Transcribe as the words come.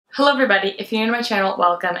Hello everybody, if you're new to my channel,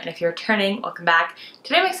 welcome, and if you're returning, welcome back.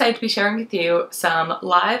 Today I'm excited to be sharing with you some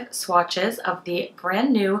live swatches of the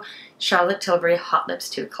brand new Charlotte Tilbury Hot Lips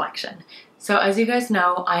 2 collection. So as you guys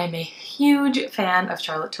know, I am a huge fan of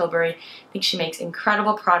Charlotte Tilbury. I think she makes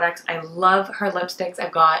incredible products. I love her lipsticks.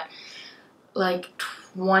 I've got like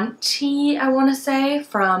 20, I want to say,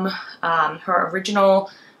 from her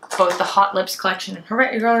original, both the Hot Lips collection and her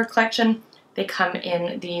regular collection. They come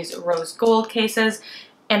in these rose gold cases.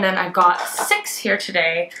 And then I've got 6 here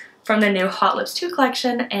today from the new Hot Lips 2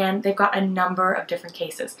 collection, and they've got a number of different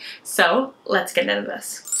cases. So let's get into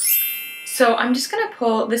this. So I'm just gonna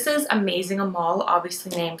pull, this is Amazing Amal,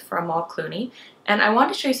 obviously named for Amal Clooney, and I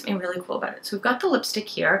wanted to show you something really cool about it. So we've got the lipstick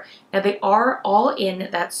here. Now they are all in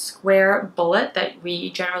that square bullet that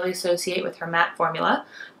we generally associate with her matte formula,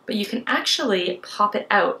 but you can actually pop it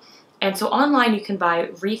out. And so online you can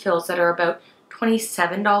buy refills that are about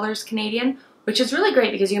 $27 Canadian, which is really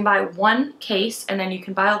great because you can buy one case and then you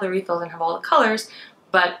can buy all the refills and have all the colors,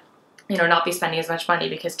 but you know, not be spending as much money,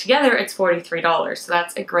 because together it's $43. So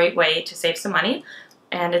that's a great way to save some money,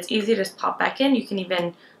 and it's easy to just pop back in. You can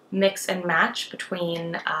even mix and match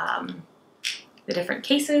between the different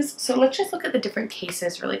cases. So let's just look at the different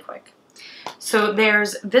cases really quick. So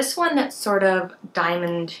there's this one that's sort of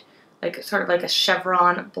diamond, like sort of like a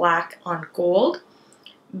chevron black on gold.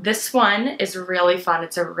 This one is really fun.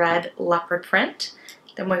 It's a red leopard print.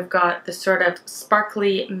 Then we've got the sort of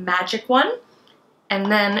sparkly magic one, and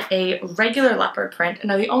then a regular leopard print. And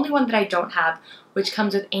now the only one that I don't have, which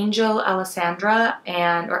comes with Angel Alessandra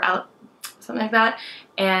or something like that,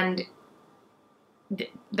 and the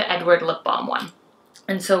Edward lip balm one.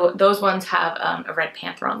 And so those ones have a red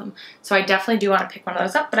panther on them. So I definitely do want to pick one of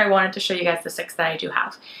those up, but I wanted to show you guys the 6 that I do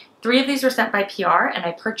have. 3 of these were sent by PR, and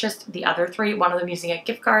I purchased the other 3, one of them using a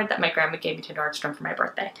gift card that my grandma gave me to Nordstrom for my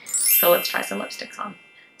birthday. So let's try some lipsticks on.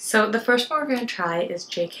 So the first one we're going to try is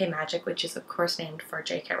JK Magic, which is of course named for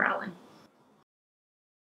JK Rowling.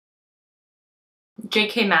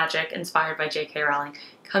 JK Magic, inspired by JK Rowling,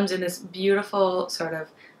 comes in this beautiful sort of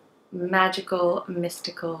magical,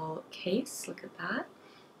 mystical case. Look at that.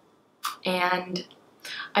 And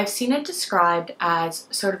I've seen it described as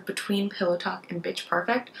sort of between Pillow Talk and Bitch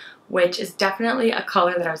Perfect, which is definitely a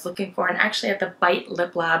color that I was looking for. And actually at the Bite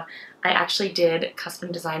Lip Lab, I actually did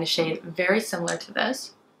custom design a shade very similar to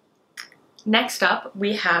this. Next up,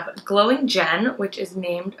 we have Glowing Jen, which is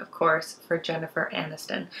named, of course, for Jennifer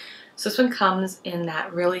Aniston. So this one comes in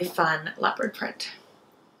that really fun leopard print.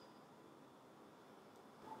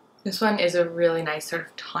 This one is a really nice sort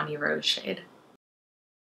of tawny rose shade.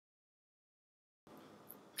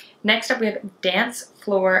 Next up, we have Dance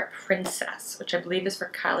Floor Princess, which I believe is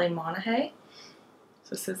for Kylie Monahay.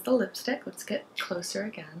 So this is the lipstick. Let's get closer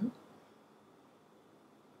again.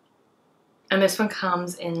 And this one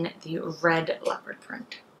comes in the red leopard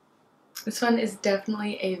print. This one is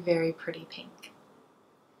definitely a very pretty pink.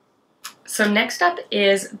 So next up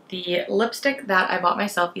is the lipstick that I bought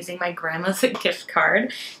myself using my grandma's gift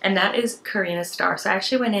card, and that is Carina Star. So I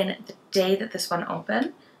actually went in the day that this one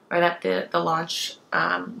opened, or that the launch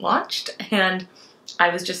launched, and I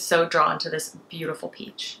was just so drawn to this beautiful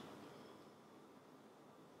peach.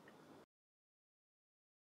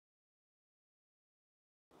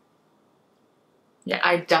 Yeah,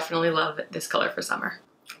 I definitely love this color for summer.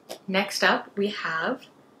 Next up, we have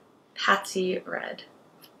Patsy Red.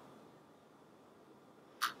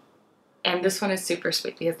 And this one is super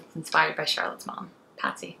sweet because it's inspired by Charlotte's mom,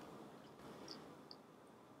 Patsy.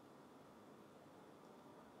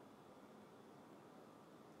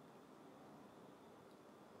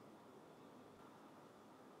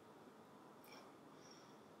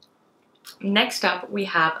 Next up, we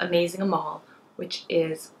have Amazing Amal, which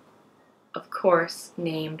is, of course,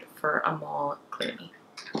 named for Amal Clooney.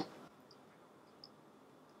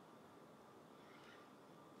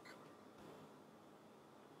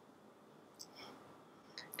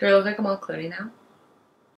 Do I look like Amal Clooney now?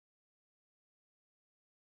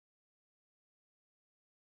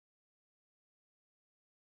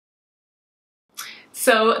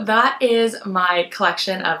 So that is my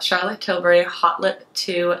collection of Charlotte Tilbury Hot Lip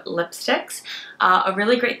 2 lipsticks. A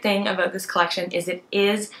really great thing about this collection is it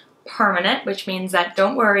is permanent, which means that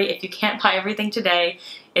don't worry if you can't buy everything today,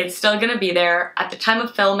 it's still going to be there. At the time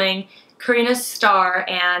of filming, Carina Star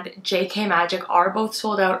and JK Magic are both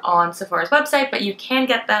sold out on Sephora's website, but you can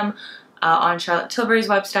get them on Charlotte Tilbury's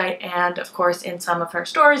website and of course in some of her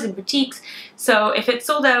stores and boutiques. So if it's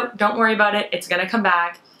sold out, don't worry about it, it's going to come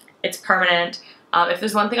back, it's permanent. If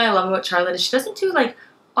there's one thing I love about Charlotte is she doesn't do like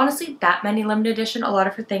honestly that many limited edition. A lot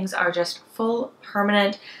of her things are just full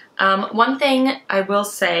permanent. One thing I will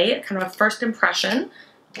say, kind of a first impression,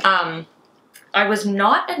 I was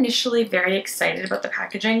not initially very excited about the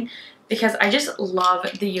packaging because I just love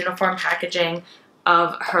the uniform packaging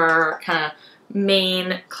of her kind of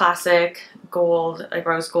main classic gold, like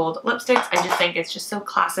rose gold lipsticks. I just think it's just so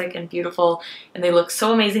classic and beautiful, and they look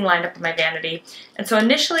so amazing lined up in my vanity. And so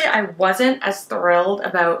initially I wasn't as thrilled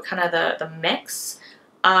about kind of the mix,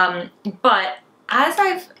 but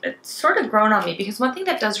as it's sort of grown on me, because one thing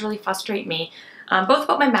that does really frustrate me, both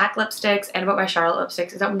about my MAC lipsticks and about my Charlotte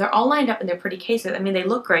lipsticks, is that when they're all lined up in their pretty cases, I mean, they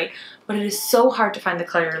look great, but it is so hard to find the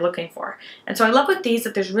color you're looking for. And so I love with these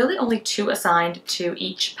that there's really only 2 assigned to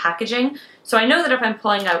each packaging. So I know that if I'm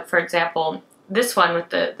pulling out, for example, this one with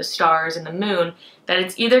the stars and the moon, that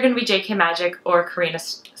it's either going to be JK Magic or Carina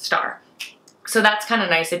Star. So that's kind of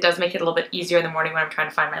nice. It does make it a little bit easier in the morning when I'm trying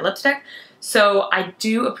to find my lipstick. So I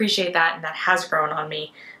do appreciate that, and that has grown on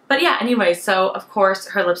me. But yeah, anyway, so of course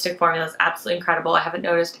her lipstick formula is absolutely incredible. I haven't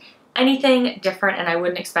noticed anything different, and I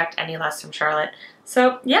wouldn't expect any less from Charlotte.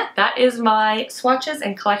 So yeah, that is my swatches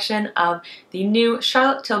and collection of the new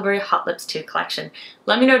Charlotte Tilbury Hot Lips 2 collection.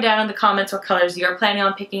 Let me know down in the comments what colors you're planning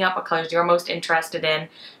on picking up, what colors you're most interested in.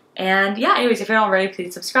 And yeah, anyways, if you're not already,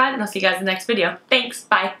 please subscribe, and I'll see you guys in the next video. Thanks,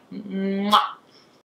 bye. Mwah.